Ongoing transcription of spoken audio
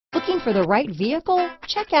Looking for the right vehicle?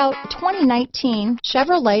 Check out 2019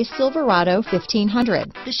 Chevrolet Silverado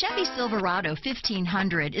 1500. The Chevy Silverado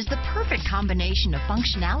 1500 is the perfect combination of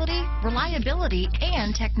functionality, reliability,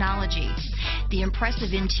 and technology. The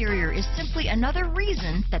impressive interior is simply another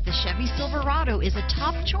reason that the Chevy Silverado is a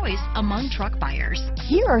top choice among truck buyers.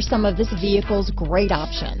 Here are some of this vehicle's great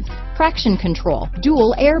options: traction control,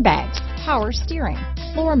 dual airbags, power steering,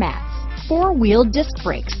 floor mats, four-wheel disc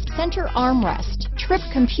brakes, center armrest, trip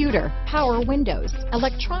computer, power windows,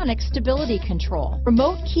 electronic stability control,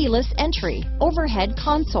 remote keyless entry, overhead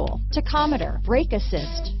console, tachometer, brake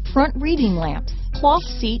assist, front reading lamps, cloth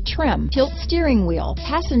seat trim, tilt steering wheel,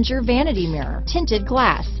 passenger vanity mirror, tinted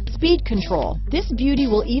glass, speed control. This beauty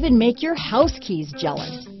will even make your house keys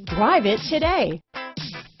jealous. Drive it today.